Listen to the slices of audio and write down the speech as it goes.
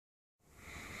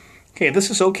Okay, this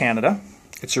is O Canada.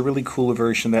 It's a really cool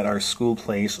version that our school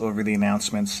plays over the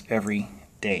announcements every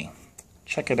day.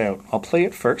 Check it out. I'll play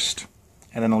it first,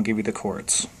 and then I'll give you the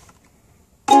chords.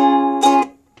 O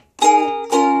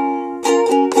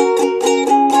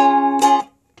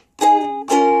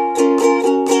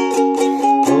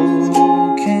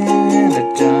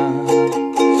Canada,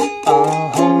 our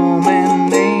home and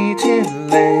native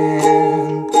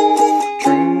land,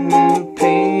 true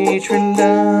patriot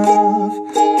love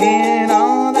in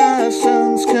all thy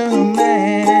sons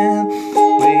command.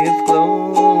 With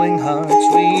glowing hearts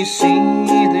we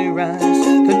see thee rise,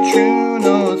 the true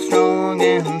north strong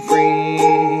and free.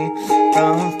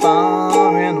 From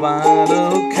far and wide,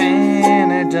 O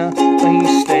Canada, we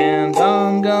stand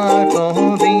on guard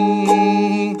for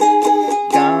thee.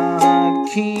 God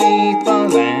keep our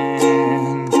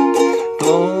land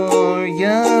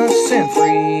glorious and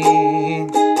free.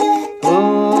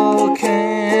 O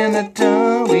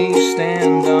Canada, we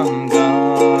stand on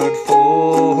guard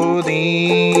for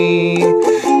thee.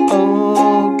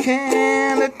 O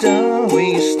Canada,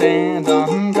 we stand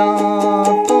on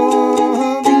guard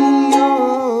for thee.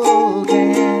 O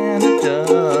Canada,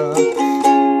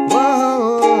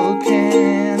 whoa,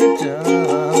 Canada,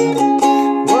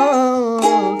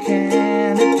 whoa,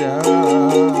 Canada,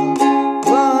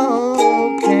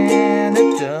 whoa,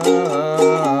 Canada.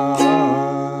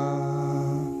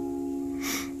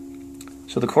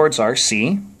 So the chords are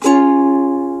C,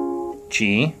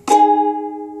 G,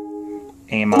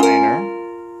 A minor,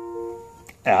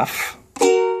 F,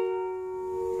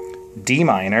 D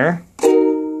minor,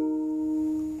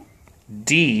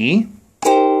 D,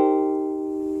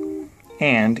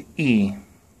 and E.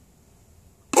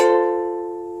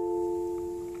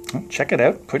 Check it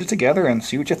out, put it together, and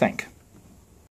see what you think.